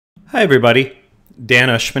Hi everybody, Dan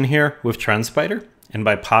Ushman here with TrendSpider, and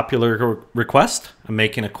by popular request, I'm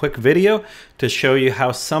making a quick video to show you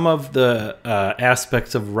how some of the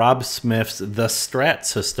aspects of Rob Smith's TheSTRAT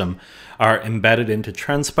system are embedded into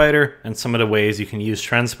TrendSpider, and some of the ways you can use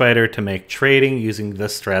TrendSpider to make trading using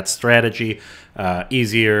TheSTRAT strategy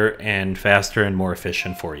easier and faster and more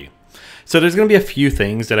efficient for you. So there's going to be a few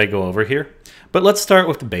things that I go over here, but let's start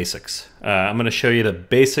with the basics. I'm going to show you the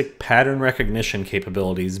basic pattern recognition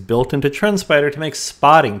capabilities built into TrendSpider to make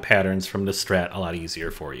spotting patterns from the Strat a lot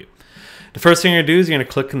easier for you. The first thing you're going to do is you're going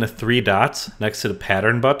to click on the three dots next to the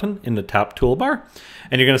pattern button in the top toolbar,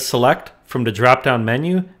 and you're going to select from the drop-down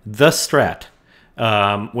menu TheSTRAT,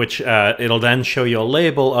 which it'll then show you a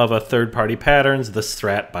label of a third-party patterns,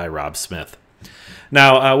 TheSTRAT by Rob Smith.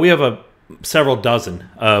 Now, we have several dozen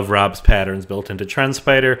of Rob's patterns built into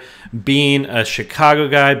TrendSpider. Being a Chicago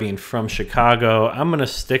guy, being from Chicago, I'm going to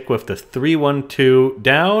stick with the 312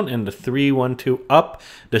 down and the 312 up,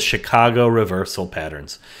 the Chicago reversal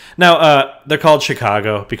patterns. Now, they're called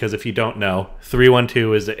Chicago because if you don't know,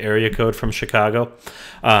 312 is the area code from Chicago.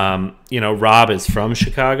 Rob is from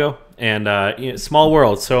Chicago. And small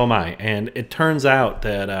world, so am I. And it turns out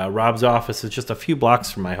that Rob's office is just a few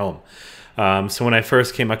blocks from my home. So when I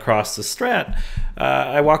first came across the Strat,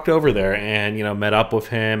 I walked over there and, met up with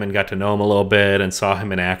him and got to know him a little bit and saw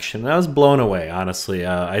him in action. And I was blown away, honestly.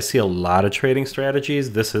 I see a lot of trading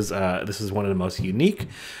strategies. This is one of the most unique,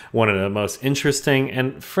 one of the most interesting,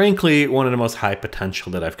 and frankly, one of the most high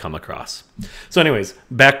potential that I've come across. So anyways,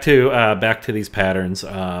 back to these patterns.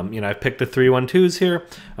 I picked the 312s here.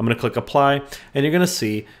 I'm going to click apply, and you're going to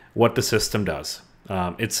see what the system does.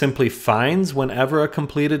 It simply finds whenever a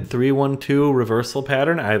completed 312 reversal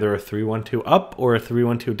pattern, either a 312 up or a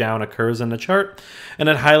 312 down occurs in the chart, and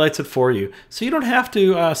it highlights it for you. So you don't have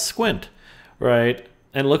to squint, right,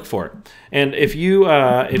 and look for it. And if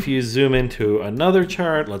you zoom into another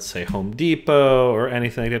chart, let's say Home Depot or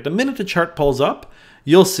anything like that, the minute the chart pulls up,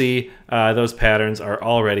 you'll see those patterns are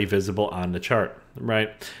already visible on the chart. Right.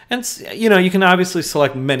 And, you can obviously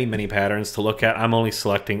select many patterns to look at. I'm only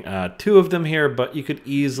selecting 2 of them here, but you could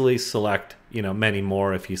easily select, many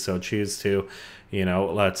more if you so choose to.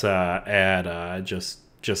 Let's add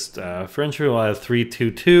just for intro, we'll add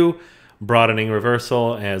 322 broadening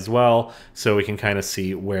reversal as well. So we can kind of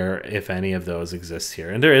see where, if any of those exist here.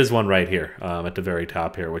 And there is one right here at the very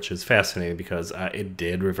top here, which is fascinating because it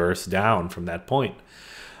did reverse down from that point.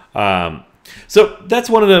 So that's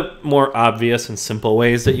one of the more obvious and simple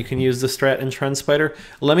ways that you can use the Strat in TrendSpider.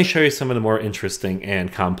 Let me show you some of the more interesting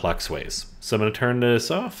and complex ways. So I'm going to turn this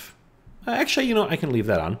off. Actually, I can leave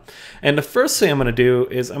that on. And the first thing I'm going to do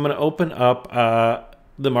is I'm going to open up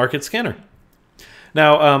the market scanner.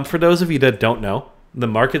 Now, for those of you that don't know, the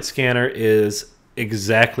market scanner is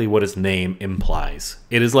exactly what its name implies.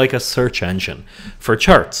 It is like a search engine for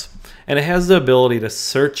charts. And it has the ability to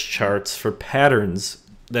search charts for patterns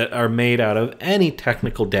that are made out of any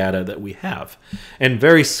technical data that we have. And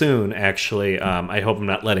very soon, actually, I hope I'm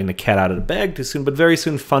not letting the cat out of the bag too soon, but very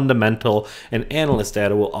soon fundamental and analyst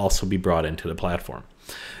data will also be brought into the platform.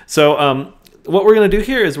 So what we're going to do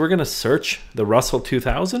here is we're going to search the Russell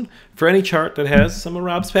 2000 for any chart that has some of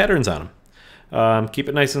Rob's patterns on them. Keep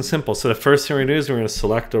it nice and simple. So the first thing we're going to do is we're going to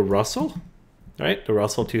select a Russell, right? The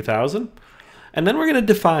Russell 2000. And then we're going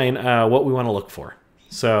to define what we want to look for.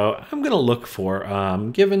 So I'm going to look for,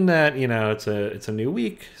 given that, it's a new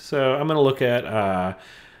week, so I'm going to look at,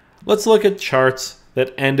 let's look at charts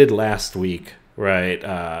that ended last week, right,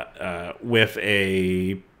 with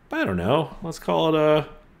a, I don't know, let's call it a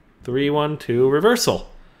 312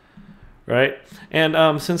 reversal, right?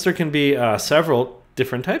 And since there can be several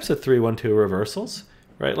different types of 312 reversals,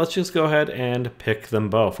 right, let's just go ahead and pick them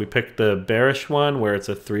both. We picked the bearish one where it's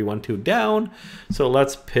a 312 down, so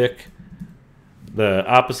let's pick the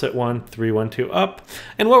opposite one, 312 up.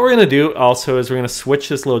 And what we're going to do also is we're going to switch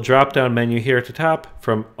this little drop-down menu here at the top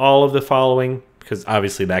from all of the following, because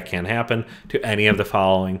obviously that can't happen, to any of the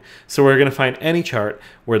following. So we're going to find any chart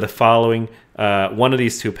where the following, one of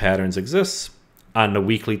these 2 patterns exists on the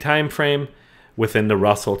weekly time frame within the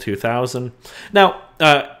Russell 2000. Now,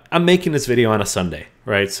 I'm making this video on a Sunday,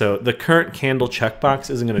 right? So the current candle checkbox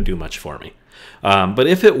isn't going to do much for me. But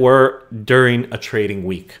if it were during a trading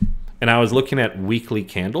week, and I was looking at weekly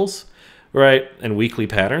candles, right, and weekly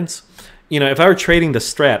patterns, if I were trading the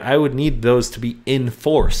Strat, I would need those to be in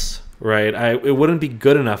force, right? It wouldn't be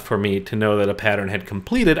good enough for me to know that a pattern had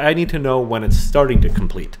completed. I need to know when it's starting to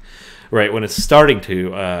complete, right, when it's starting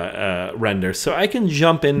to render. So I can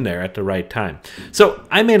jump in there at the right time. So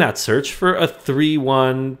I may not search for a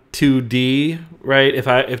 3-1 2D, right?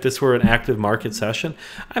 If this were an active market session,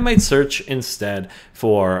 I might search instead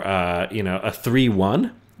for a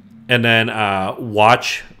 3-1 and then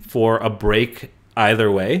watch for a break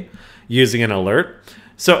either way using an alert.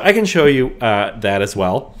 So I can show you that as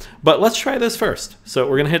well. But let's try this first. So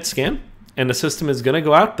we're going to hit scan, and the system is going to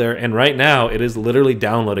go out there. And right now, it is literally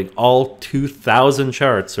downloading all 2,000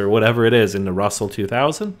 charts or whatever it is in the Russell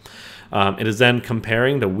 2000. It is then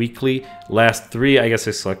comparing the weekly last three. I guess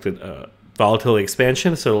I selected volatility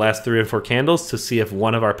expansion, so the last 3 or 4 candles to see if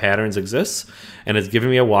one of our patterns exists. And it's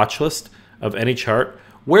giving me a watch list of any chart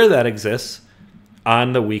where that exists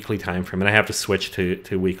on the weekly time frame. And I have to switch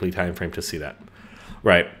to weekly time frame to see that.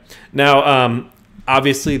 Right. Now,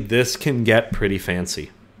 obviously, this can get pretty fancy,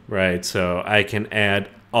 right? So I can add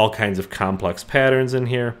all kinds of complex patterns in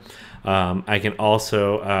here. I can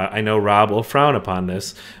also, I know Rob will frown upon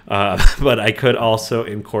this, but I could also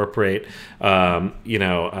incorporate, stuff,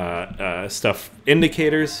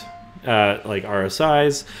 indicators, like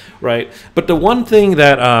RSIs, right? But the one thing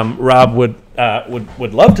that Rob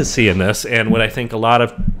would love to see in this, and what I think a lot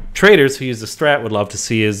of traders who use the Strat would love to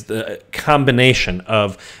see, is the combination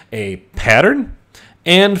of a pattern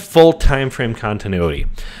and full time frame continuity.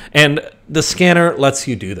 And the scanner lets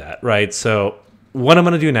you do that, right? So what I'm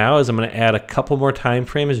going to do now is I'm going to add a couple more time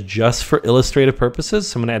frames just for illustrative purposes.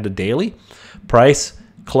 So I'm going to add the daily price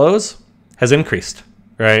close has increased,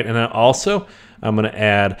 right? And then also I'm going to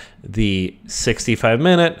add the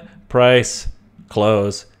 65-minute price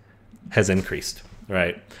close has increased,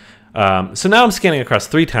 right? So now I'm scanning across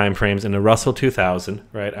 3 time frames in the Russell 2000,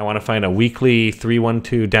 right? I want to find a weekly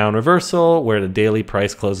 312 down reversal where the daily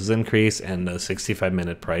price closes increase and the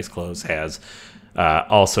 65-minute price close has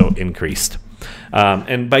also increased.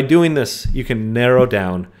 And by doing this, you can narrow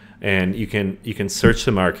down and you can search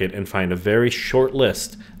the market and find a very short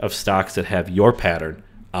list of stocks that have your pattern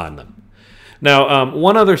on them. Now,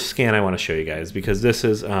 one other scan I want to show you guys, because this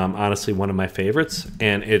is honestly one of my favorites,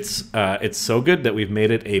 and it's so good that we've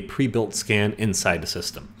made it a pre-built scan inside the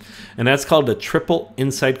system. And that's called the Triple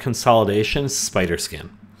Inside Consolidation Spider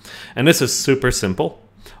Scan. And this is super simple.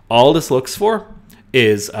 All this looks for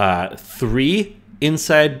is 3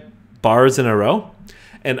 inside bars in a row,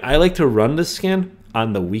 and I like to run this scan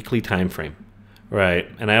on the weekly time frame. Right,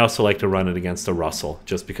 and I also like to run it against the Russell,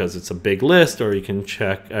 just because it's a big list, or you can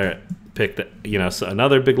pick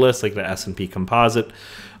another big list like the S&P Composite.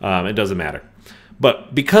 It doesn't matter.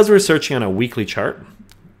 But because we're searching on a weekly chart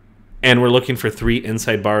and we're looking for 3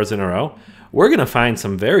 inside bars in a row, we're going to find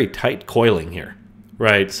some very tight coiling here,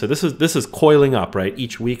 right? So this is coiling up, right?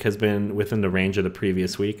 Each week has been within the range of the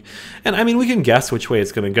previous week, and I mean we can guess which way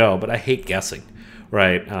it's going to go, but I hate guessing.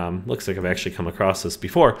 Right, looks like I've actually come across this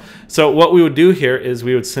before. So what we would do here is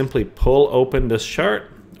we would simply pull open this chart,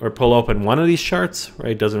 or pull open one of these charts,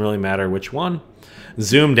 right? Doesn't really matter which one.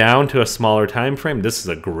 Zoom down to a smaller time frame. This is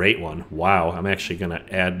a great one. Wow, I'm actually going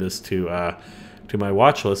to add this to my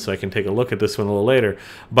watch list so I can take a look at this one a little later.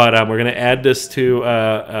 But we're going to add this to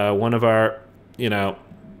one of our,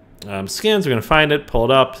 scans. We're going to find it, pull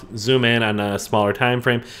it up, zoom in on a smaller time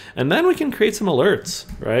frame, and then we can create some alerts,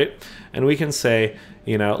 right? And we can say,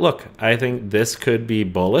 look, I think this could be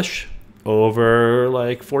bullish over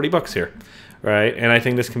like $40 here, right? And I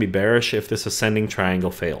think this can be bearish if this ascending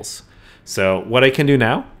triangle fails. So what I can do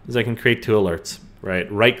now is I can create 2 alerts,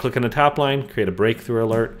 right? Right click on the top line, create a breakthrough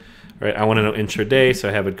alert, right? I want to know intraday, so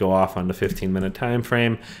I have it go off on the 15-minute time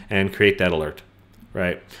frame and create that alert,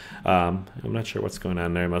 right? I'm not sure what's going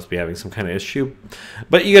on there. I must be having some kind of issue,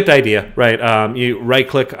 but you get the idea, right? You right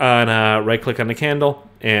click on the candle,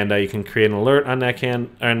 and you can create an alert on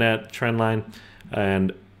that trend line,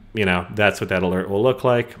 and that's what that alert will look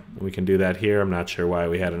like. We can do that here. I'm not sure why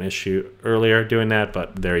we had an issue earlier doing that,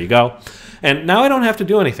 but there you go. And now I don't have to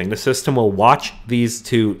do anything. The system will watch these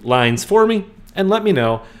 2 lines for me and let me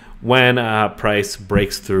know when price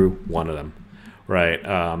breaks through one of them, right?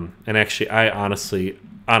 And actually, I honestly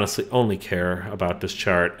only care about this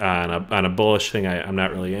chart on a bullish thing. I'm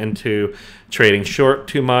not really into trading short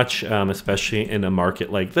too much, especially in a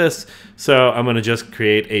market like this. So I'm going to just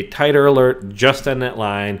create a tighter alert just on that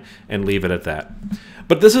line and leave it at that.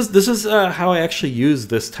 But this is how I actually use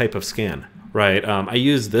this type of scan, right? I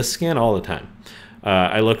use this scan all the time.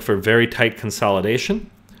 I look for very tight consolidation,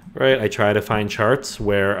 right? I try to find charts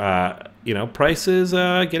where price is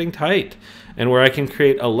getting tight, and where I can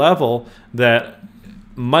create a level that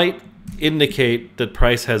might indicate that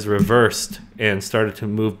price has reversed and started to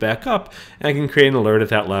move back up, and I can create an alert at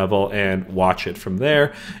that level and watch it from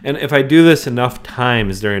there. And if I do this enough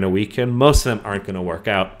times during a weekend, most of them aren't going to work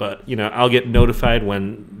out, but I'll get notified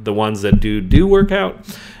when the ones that do work out,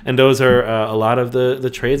 and those are a lot of the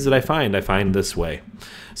trades that I find this way.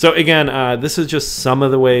 So again, this is just some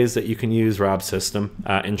of the ways that you can use Rob's system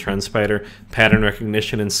in TrendSpider. Pattern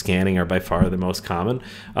recognition and scanning are by far the most common.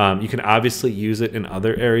 You can obviously use it in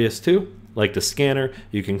other areas too, like the scanner.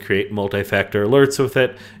 You can create multi-factor alerts with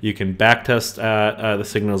it. You can backtest the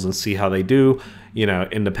signals and see how they do,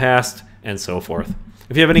 in the past, and so forth.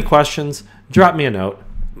 If you have any questions, drop me a note.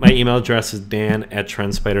 My email address is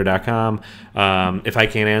dan@trendspider.com. If I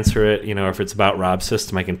can't answer it, or if it's about Rob's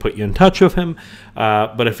system, I can put you in touch with him.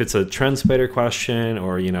 But if it's a TrendSpider question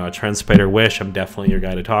or, a TrendSpider wish, I'm definitely your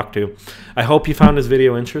guy to talk to. I hope you found this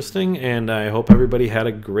video interesting, and I hope everybody had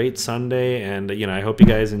a great Sunday. And, I hope you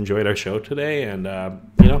guys enjoyed our show today, and,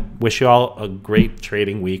 wish you all a great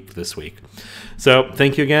trading week this week. So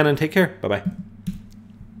thank you again, and take care. Bye-bye.